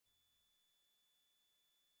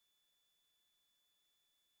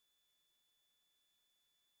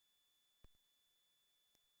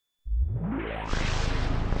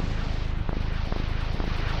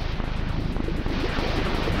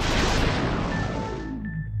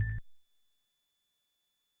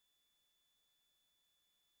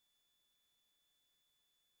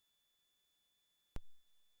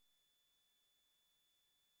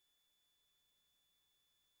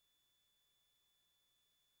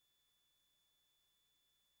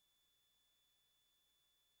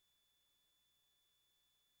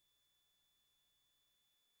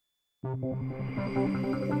I'm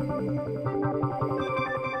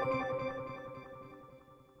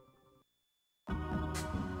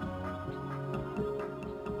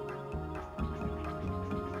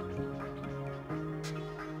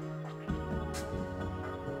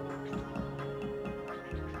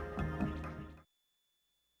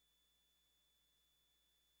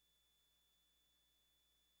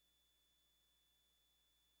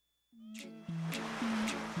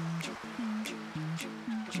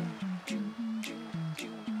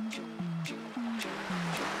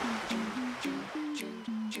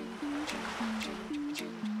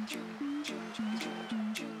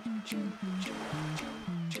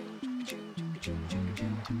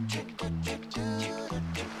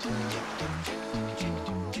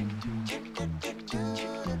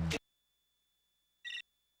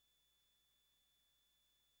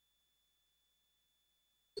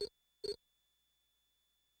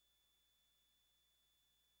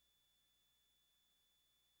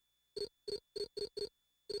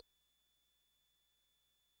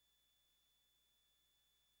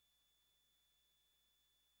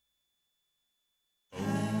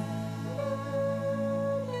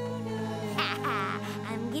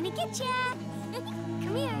gonna get ya!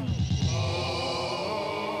 Come here.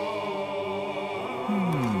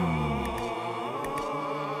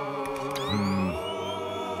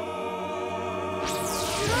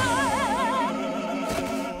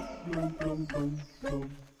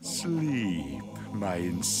 Sleep, my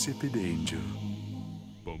insipid angel.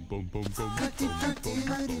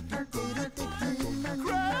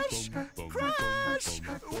 Crash! Crash!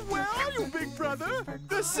 Where are you, big brother?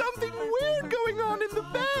 There's something weird going on in the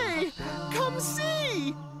bay! Come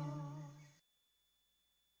see!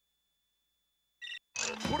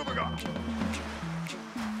 What have I got?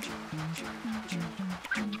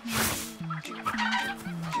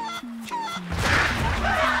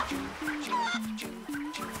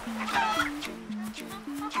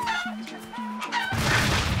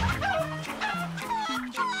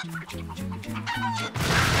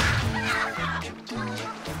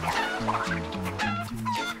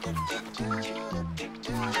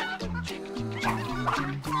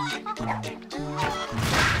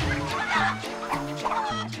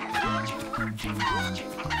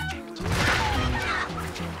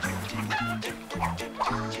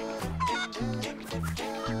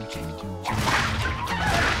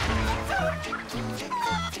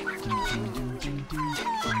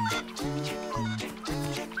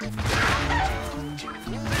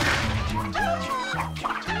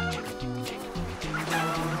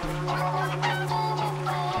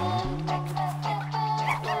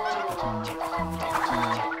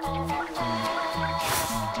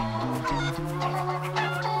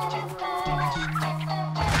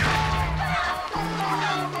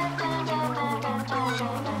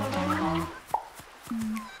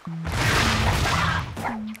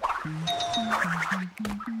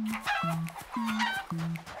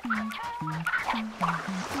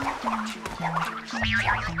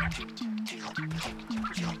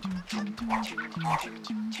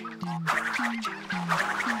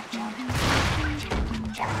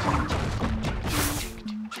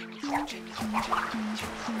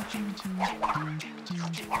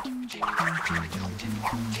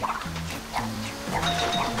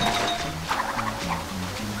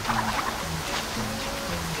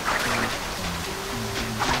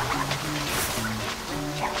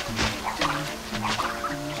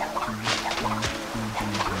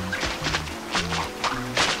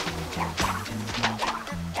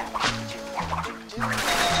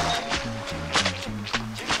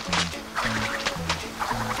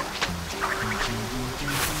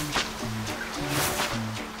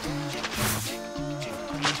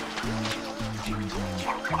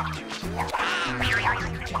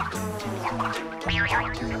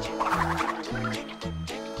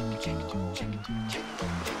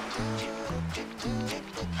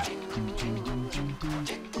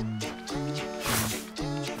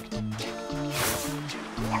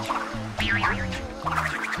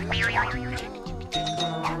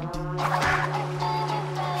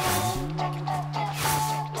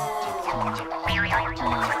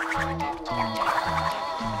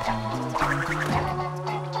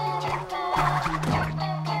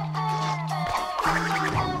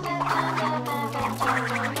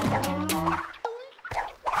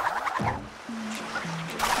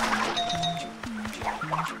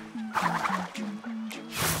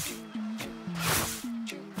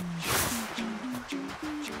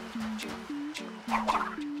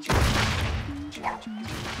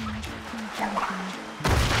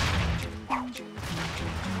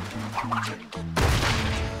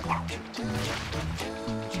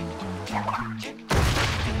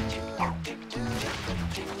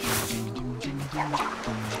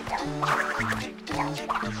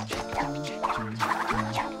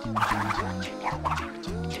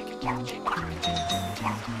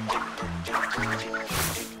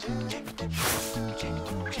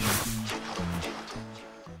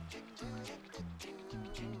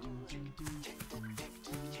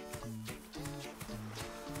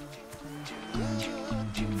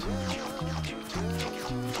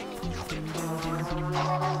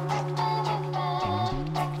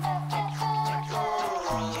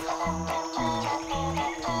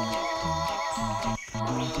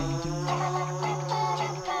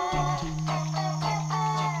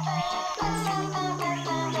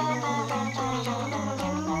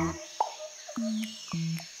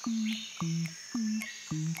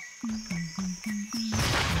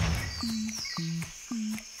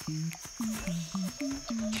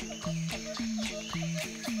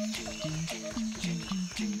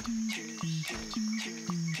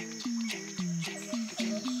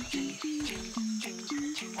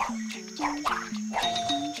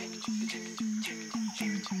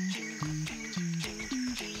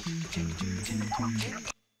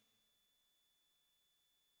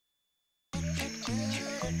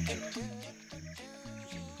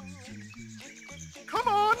 Come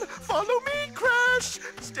on, follow me, Crash.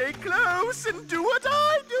 Stay close and do what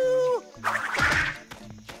I do.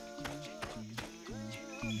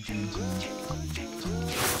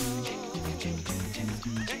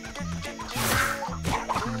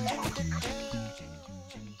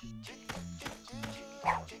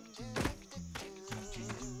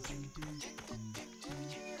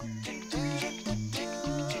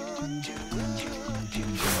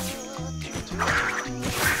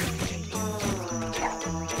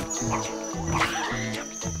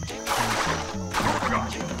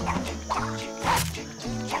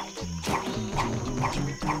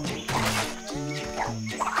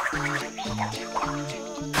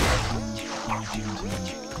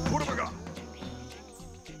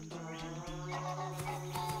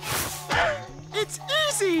 It's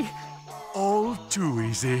easy! All too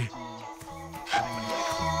easy.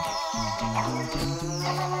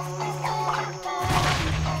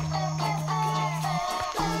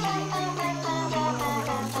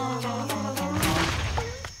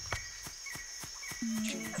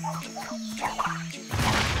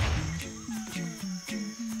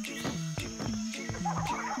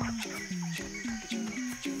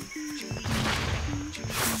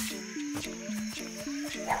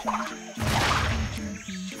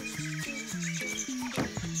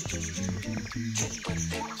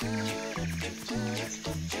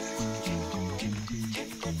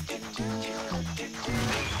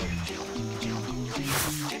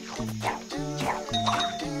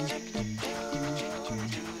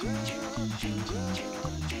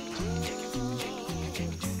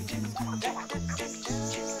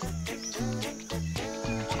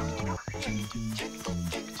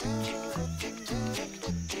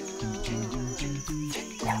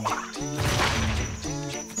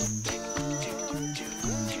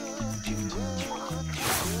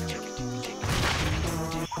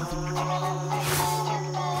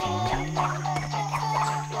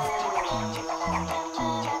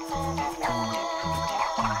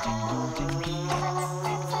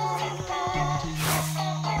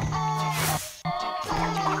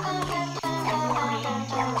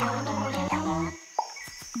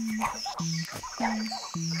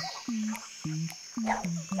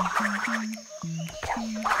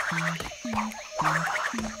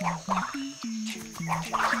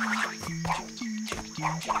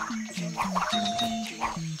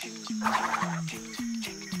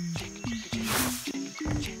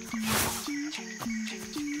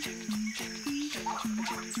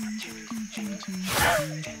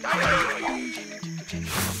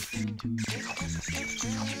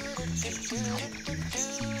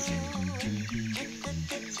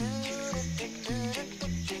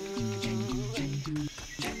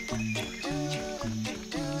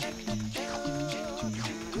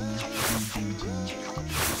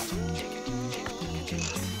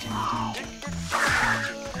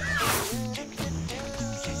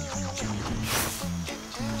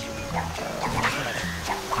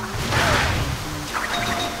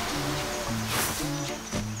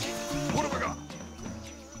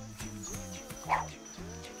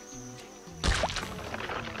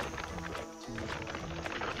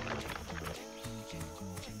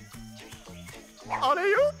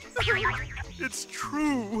 It's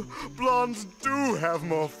true. Blondes do have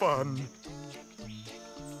more fun.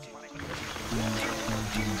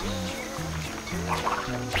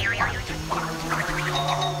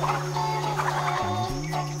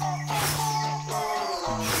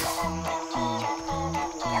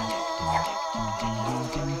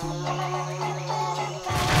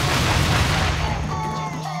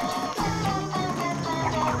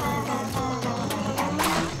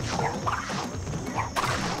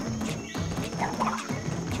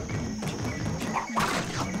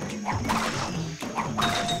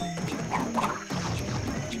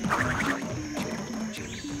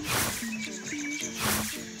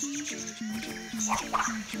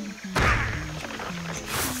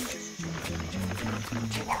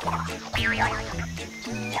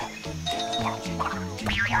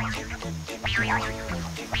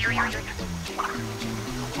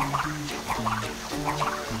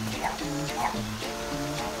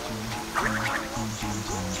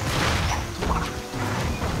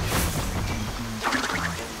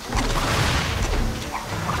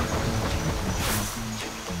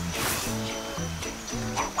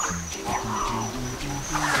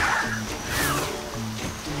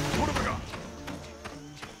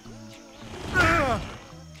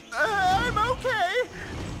 I'm okay.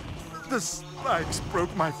 The spikes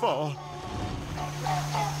broke my fall.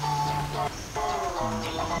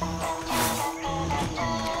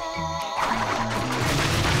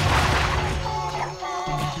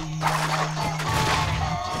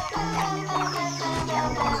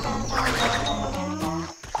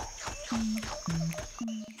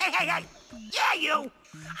 Hey! Yeah, you!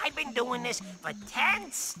 I've been doing this for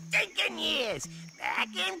 10 stinking years. Back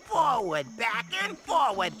and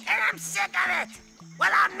forward, and I'm sick of it!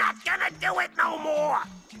 Well, I'm not gonna do it no more!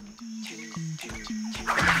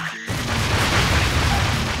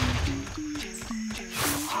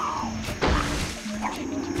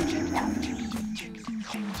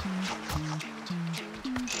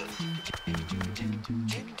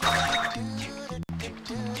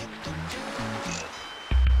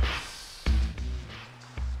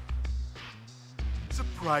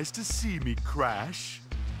 Surprised to see me, Crash?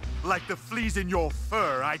 Like the fleas in your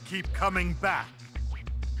fur, I keep coming back.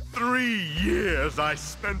 3 years I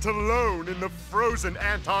spent alone in the frozen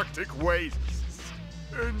Antarctic wastes.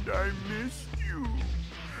 And I missed you.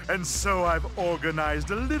 And so I've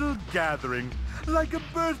organized a little gathering, like a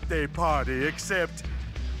birthday party, except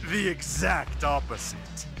the exact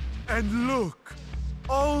opposite. And look,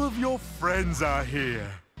 all of your friends are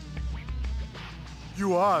here.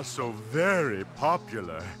 You are so very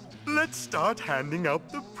popular. Let's start handing out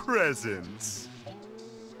the presents.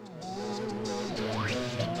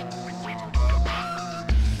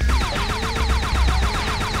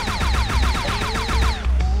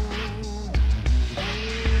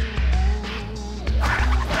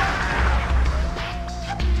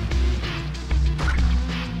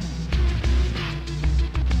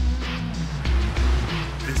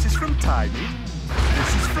 This is from Tiny.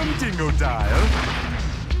 This is from Dingodile.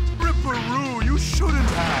 Ripperoo, you shouldn't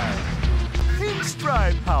have.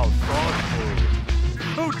 Pinstripe, how thoughtful.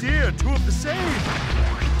 Oh dear, 2 of the same.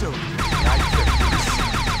 Don't like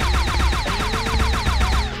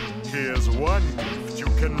this. Here's one gift you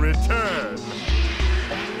can return.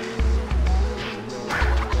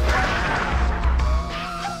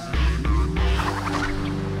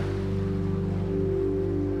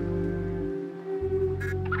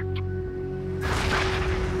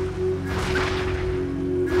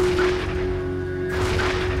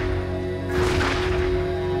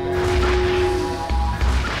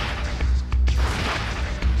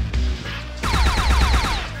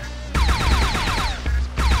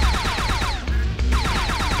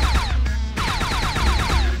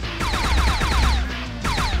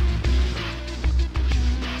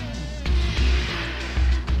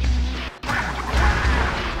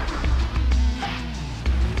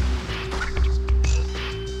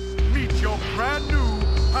 Brand new,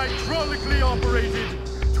 hydraulically operated,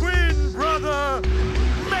 twin brother,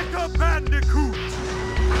 Mecha Bandicoot!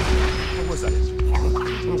 What was that?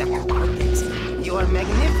 You are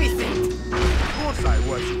magnificent! Of course I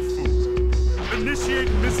wasn't fooled.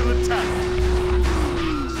 Initiate missile attack.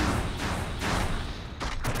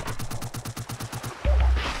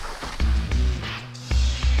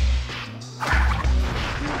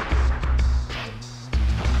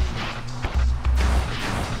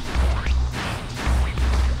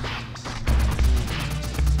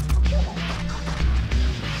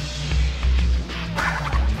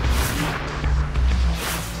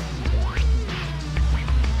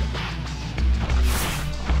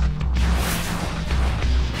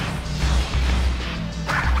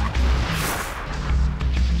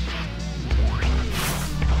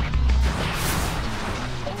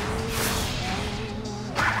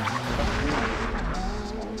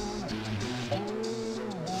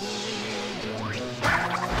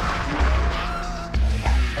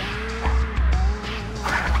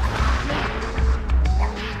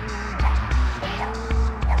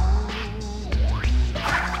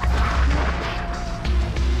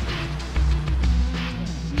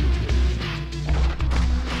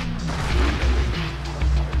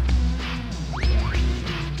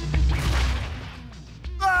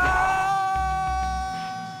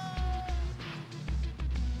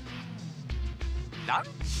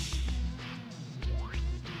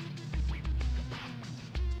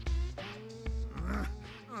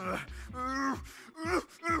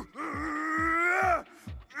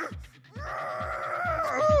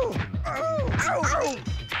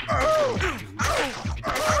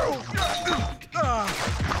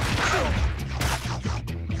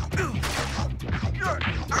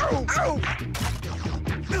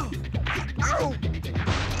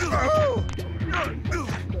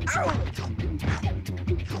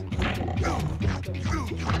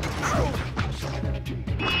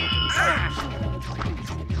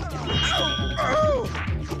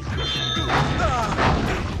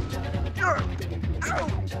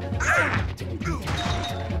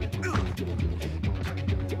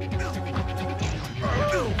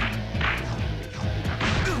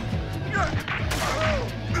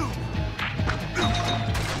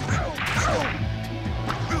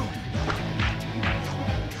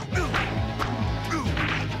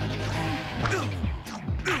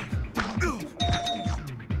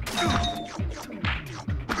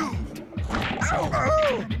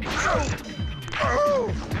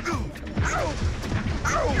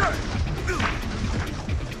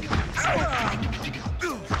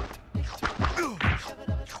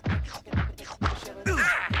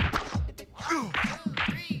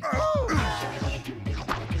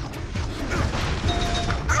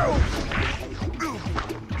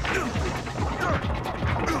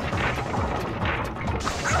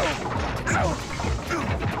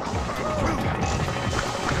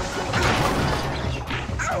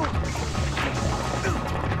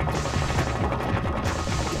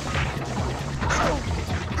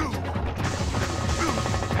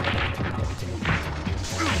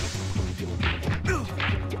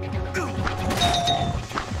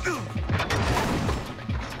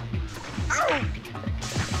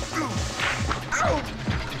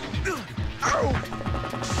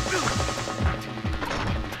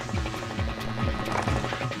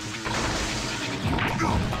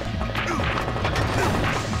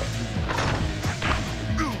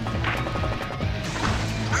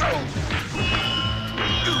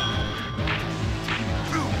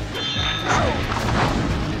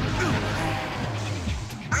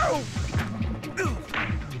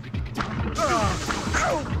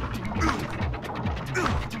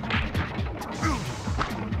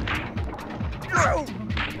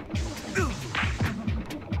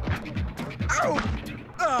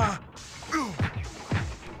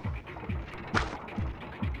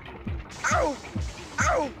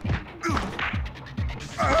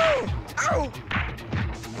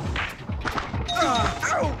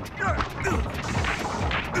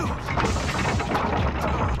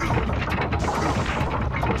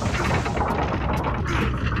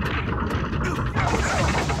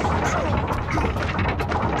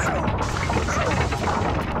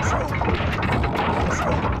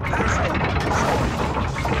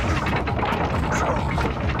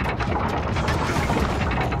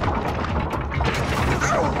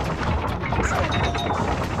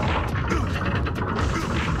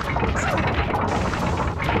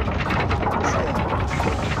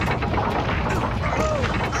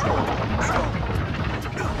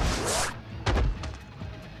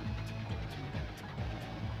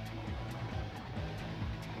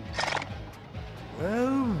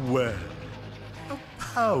 Well, well. A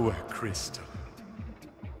power crystal.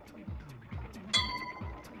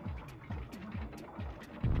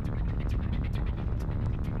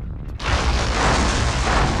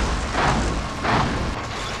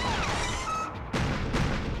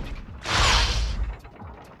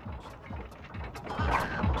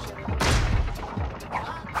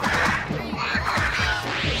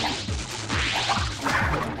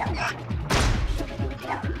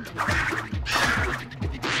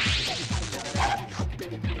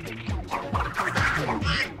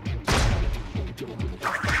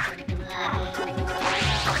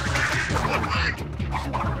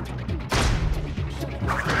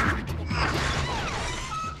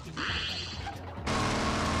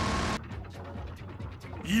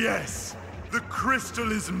 Yes, the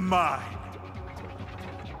crystal is mine.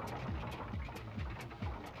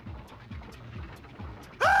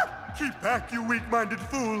 Ah! Keep back, you weak-minded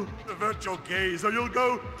fool. Avert your gaze or you'll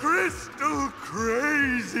go crystal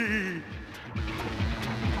crazy.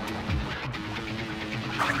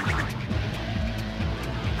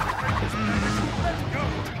 Let's go.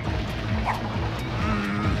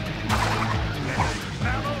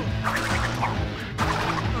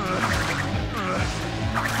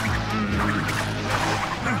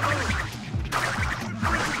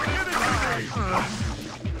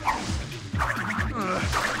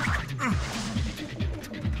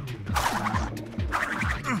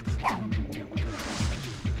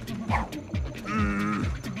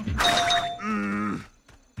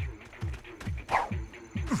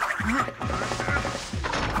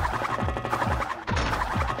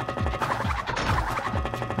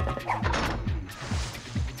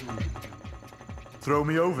 Throw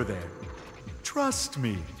me over there. Trust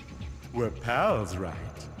me. We're pals, right?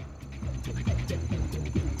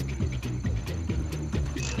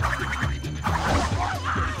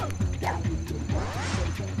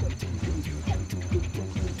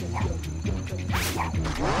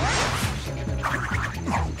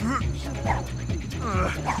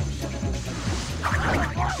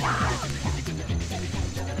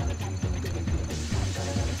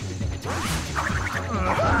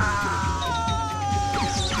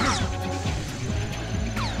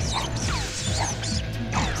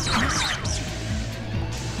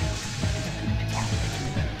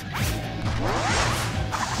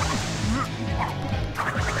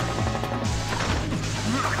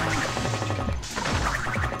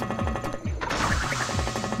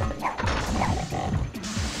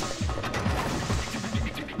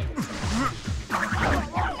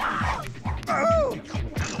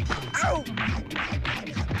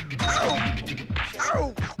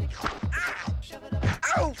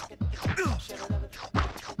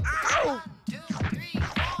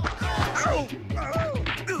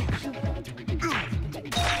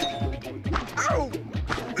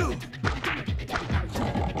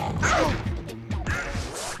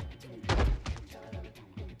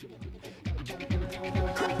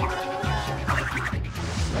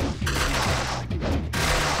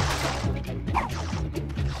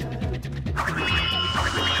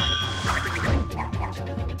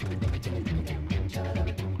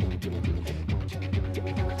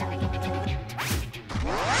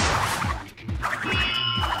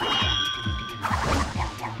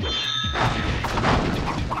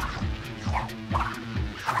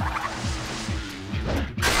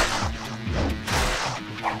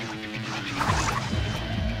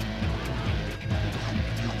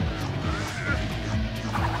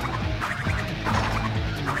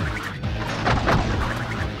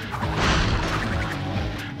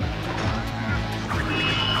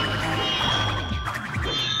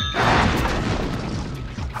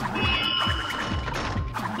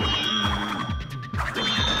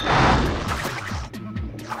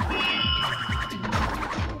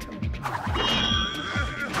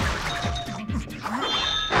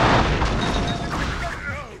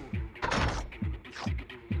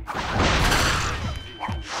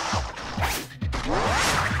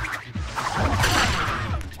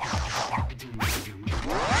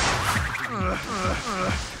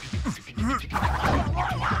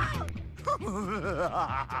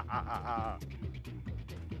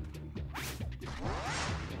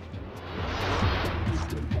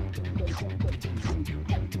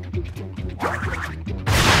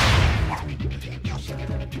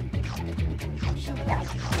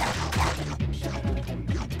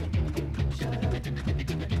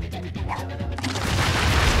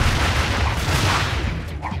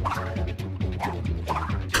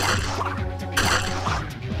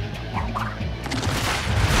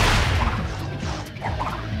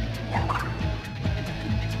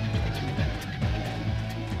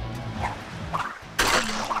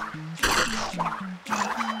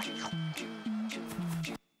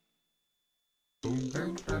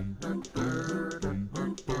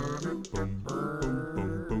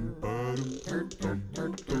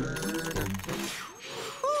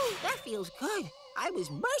 Feels good. I was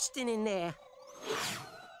bursting in there.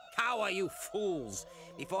 Cower, you fools,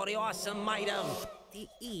 before the awesome might of the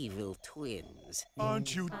evil twins.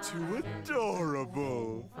 Aren't you two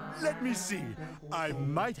adorable? Let me see. I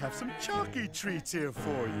might have some chalky treats here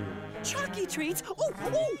for you. Chalky treats? Oh,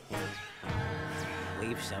 oh!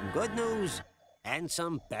 We've some good news and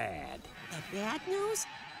some bad. The bad news?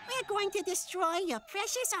 We're going to destroy your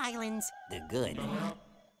precious islands. The good,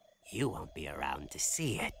 you won't be around to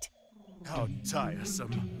see it. How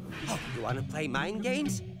tiresome. Oh, you want to play mind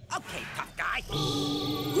games? Okay, tough guy.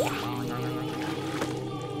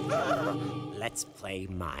 Let's play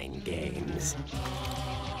mind games.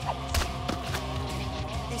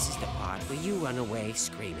 This is the part where you run away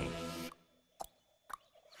screaming.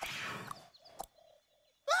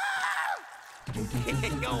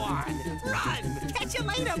 Go on, run! Catch you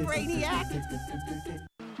later, Brainiac!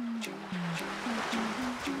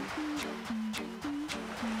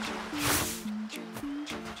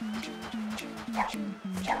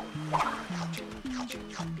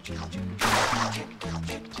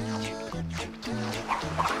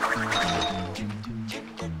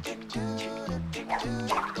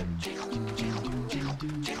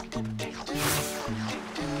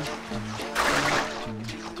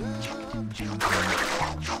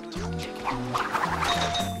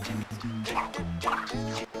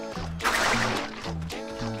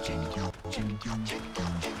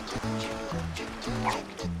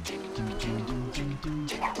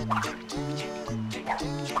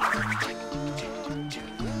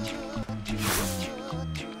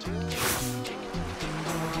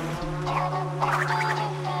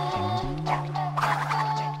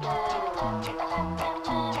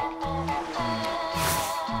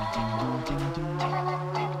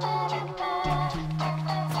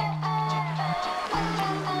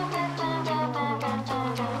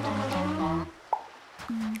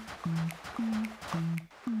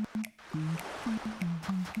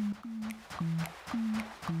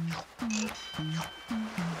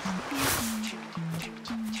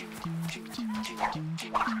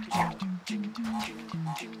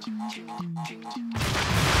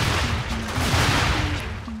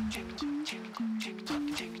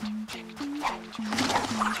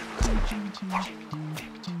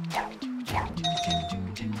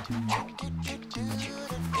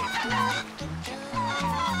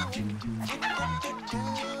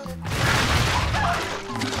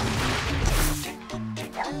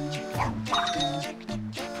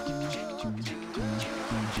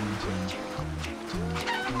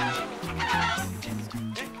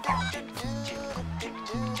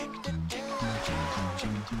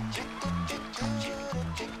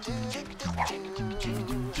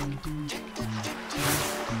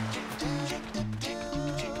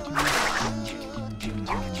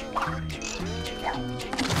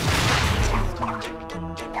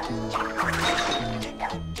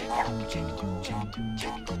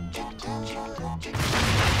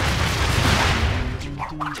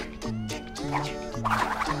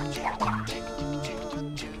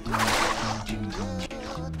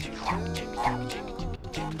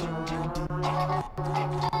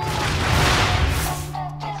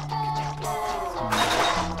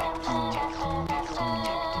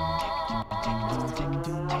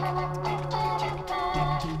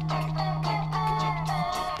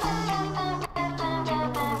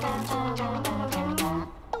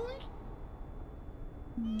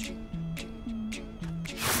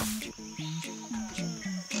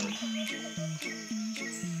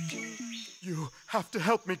 You have to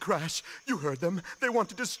help me, Crash. You heard them. They want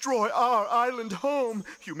to destroy our island home,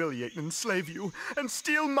 humiliate and enslave you, and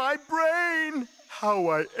steal my brain. How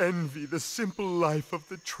I envy the simple life of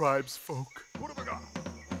the tribesfolk.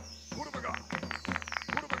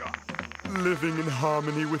 Living in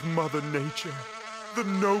harmony with Mother Nature. The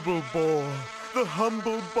noble boar, the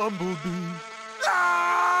humble bumblebee.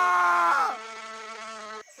 Ah!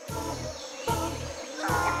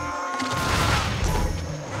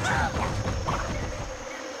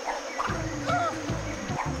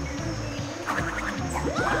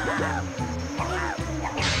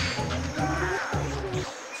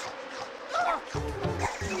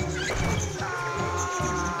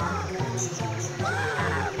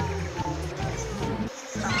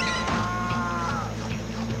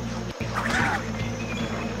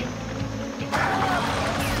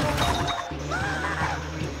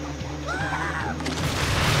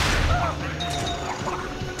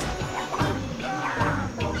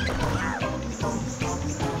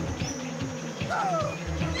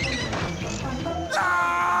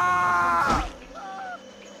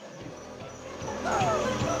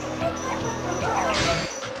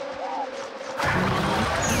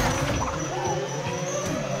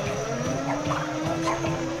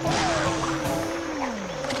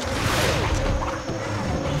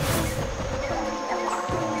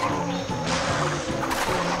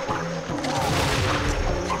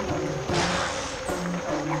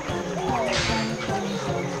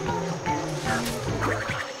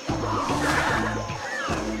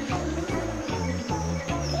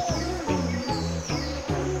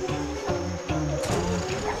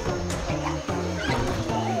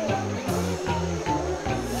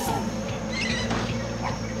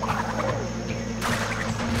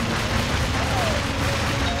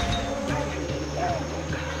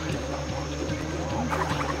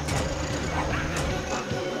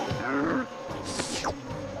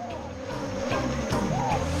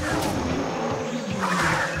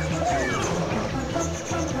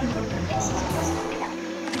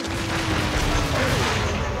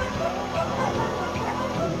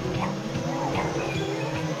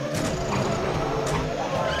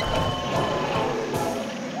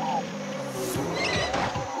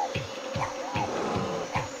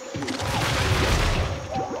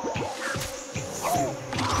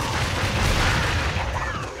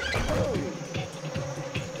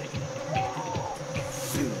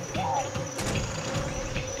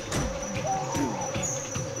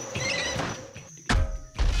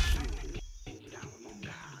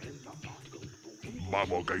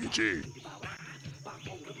 Vamos, Kaichi.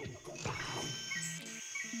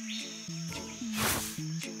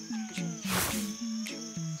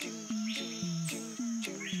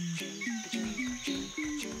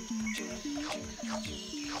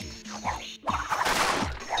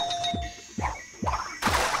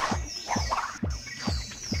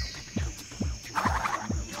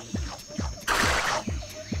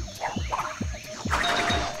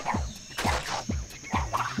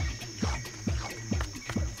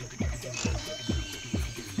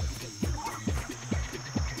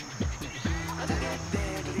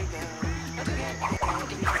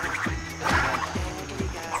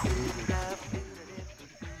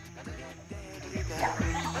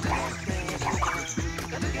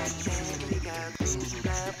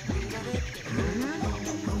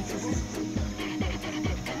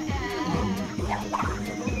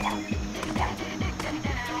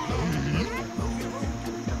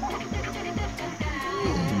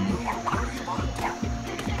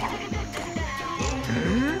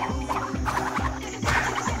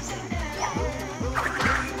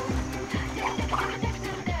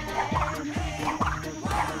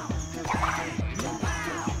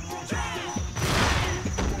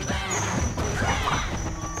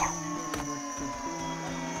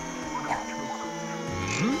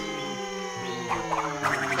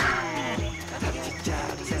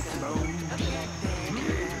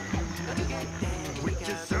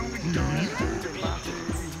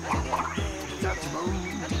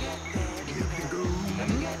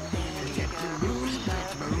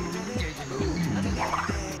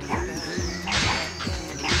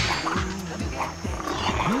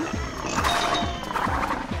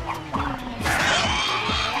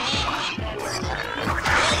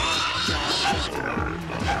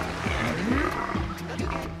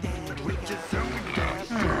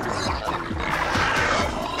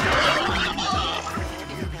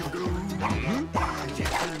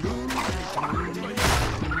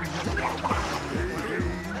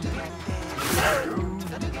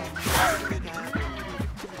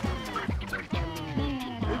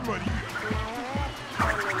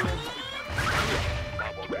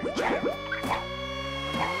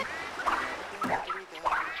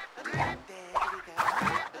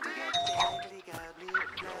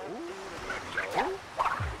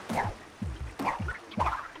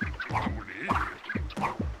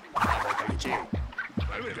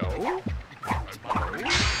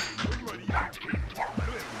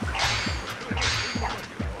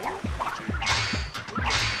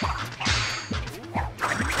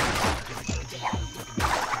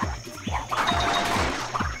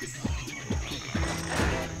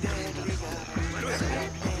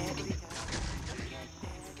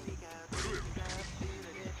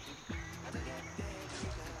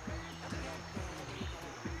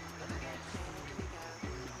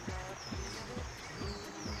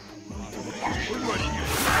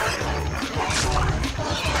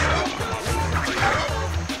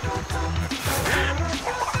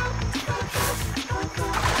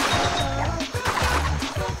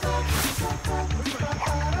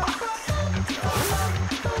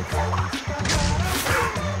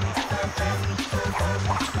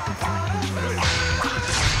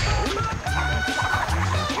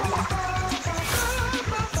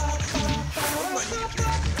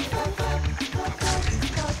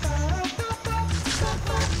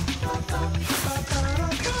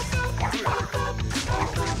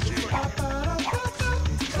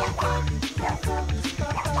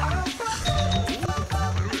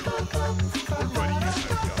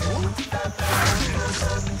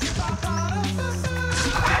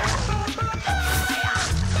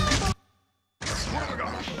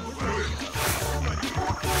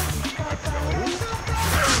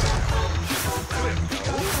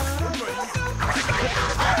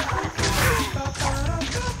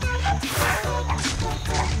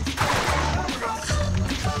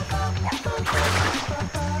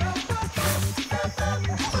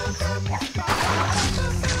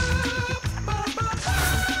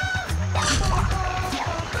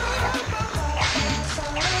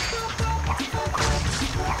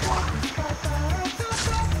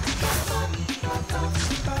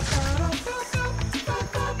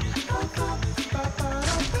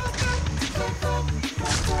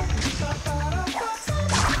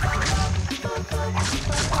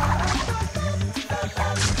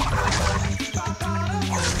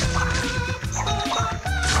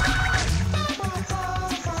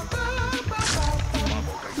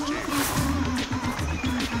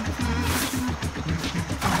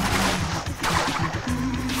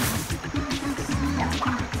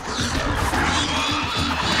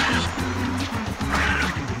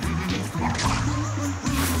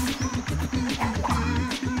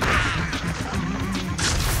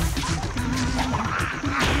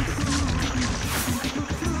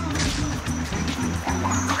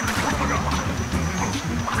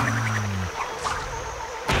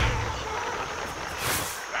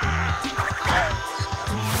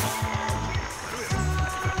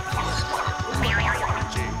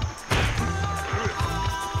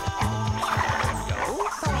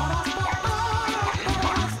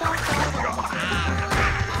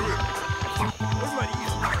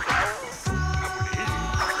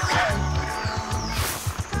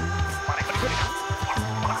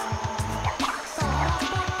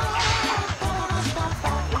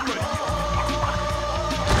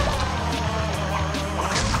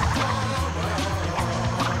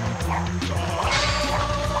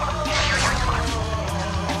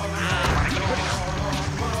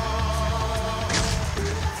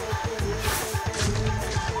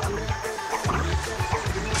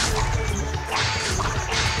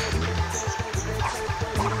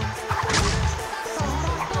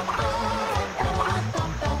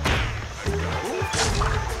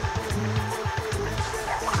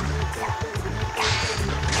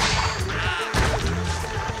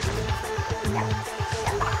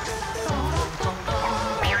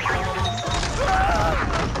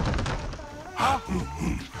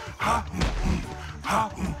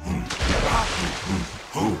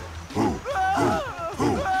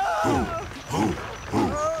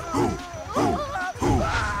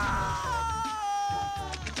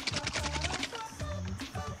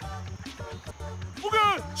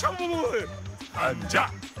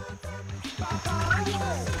 앉아.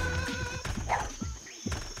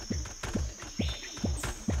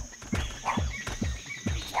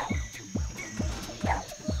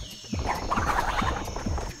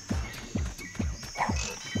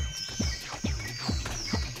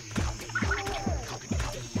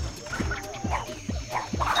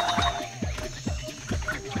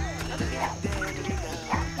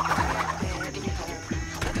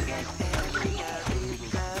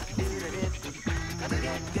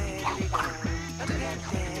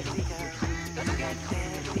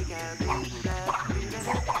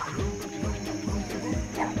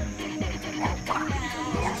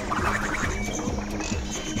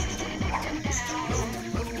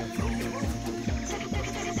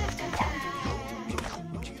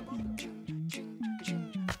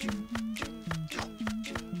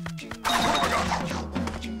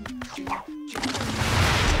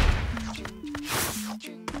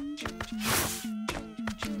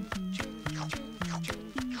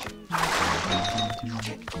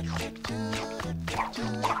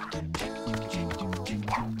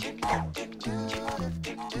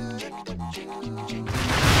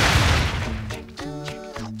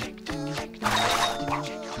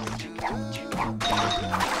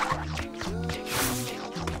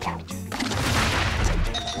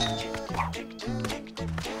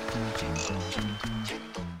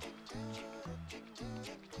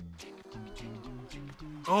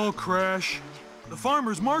 Oh, Crash. The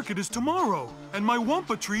farmer's market is tomorrow, and my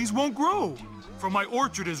wampa trees won't grow, for my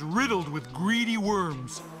orchard is riddled with greedy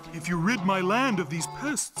worms. If you rid my land of these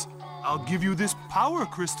pests, I'll give you this power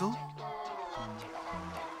crystal.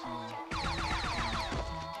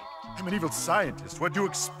 I'm an evil scientist. What do you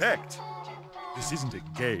expect? This isn't a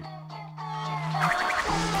game.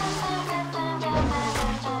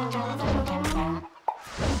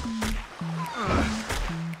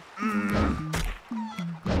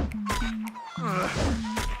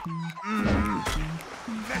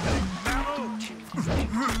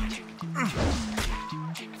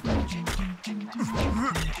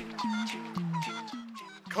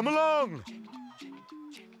 along!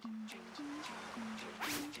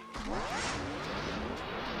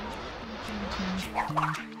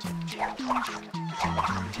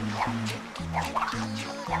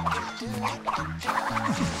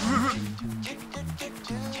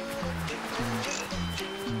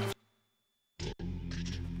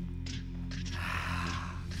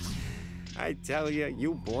 I tell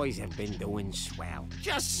you boys have been doing swell.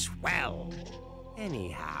 Just swell.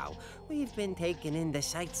 Anyhow, we've been taking in the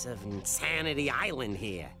sights of Sanity Island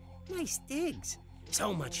here. Nice digs.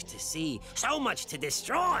 So much to see, so much to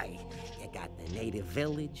destroy. You got the native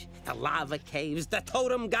village, the lava caves, the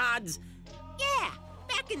totem gods. Yeah,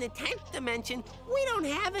 back in the 10th dimension, we don't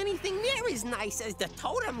have anything near as nice as the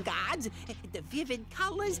totem gods. The vivid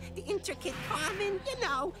colors, the intricate carving, you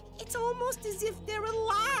know, it's almost as if they're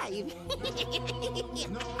alive.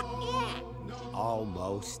 Yeah.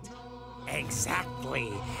 Almost.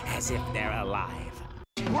 Exactly as if they're alive.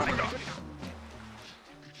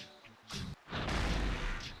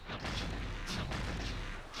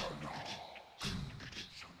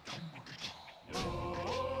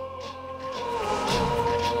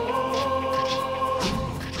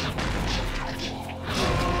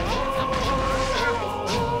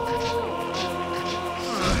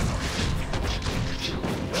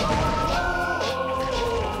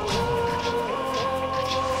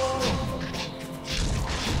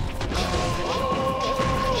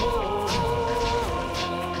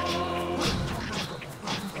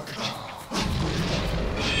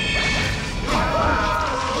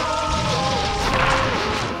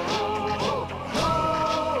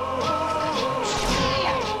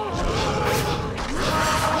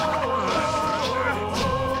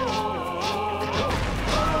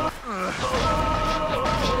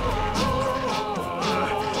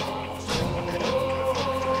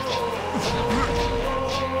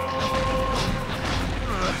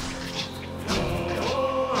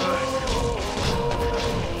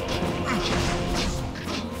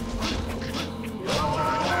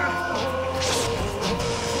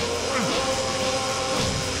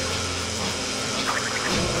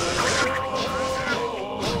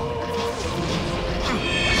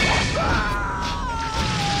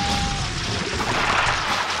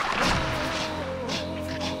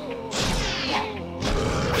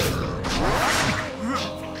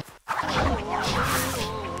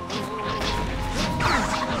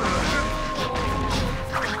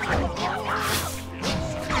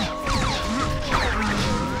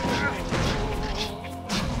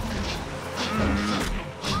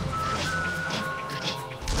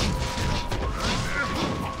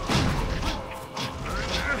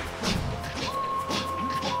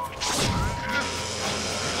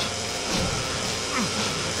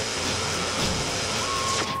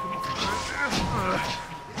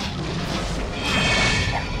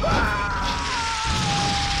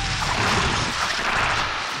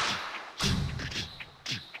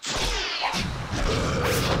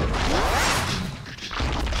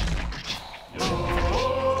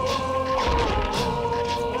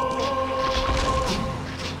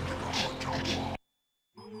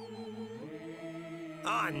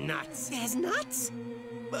 Nuts. There's nuts?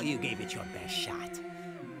 Well, you gave it your best shot.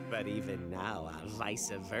 But even now, our vice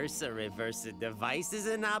versa reversa device is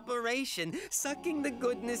in operation, sucking the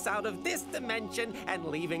goodness out of this dimension and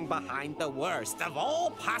leaving behind the worst of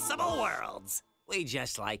all possible worlds. We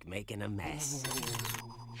just like making a mess.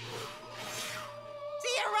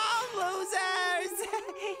 See you around, losers!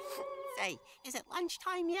 Say, is it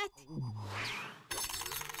lunchtime yet?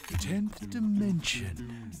 10th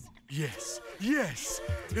dimension. Yes, yes!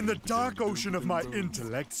 In the dark ocean of my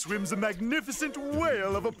intellect swims a magnificent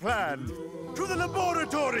whale of a plan. To the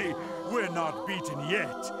laboratory! We're not beaten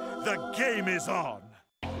yet. The game is on.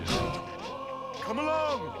 Come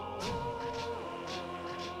along!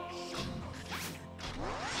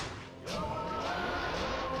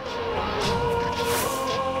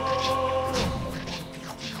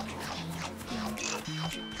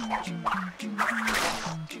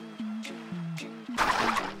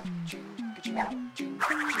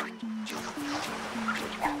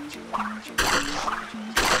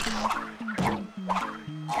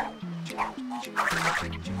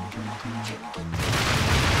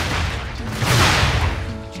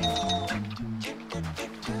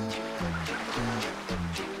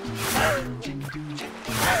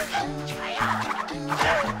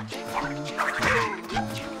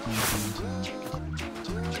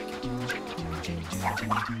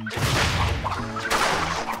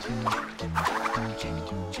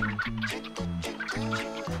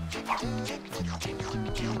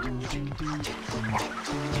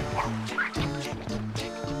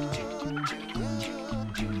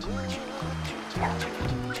 Crash!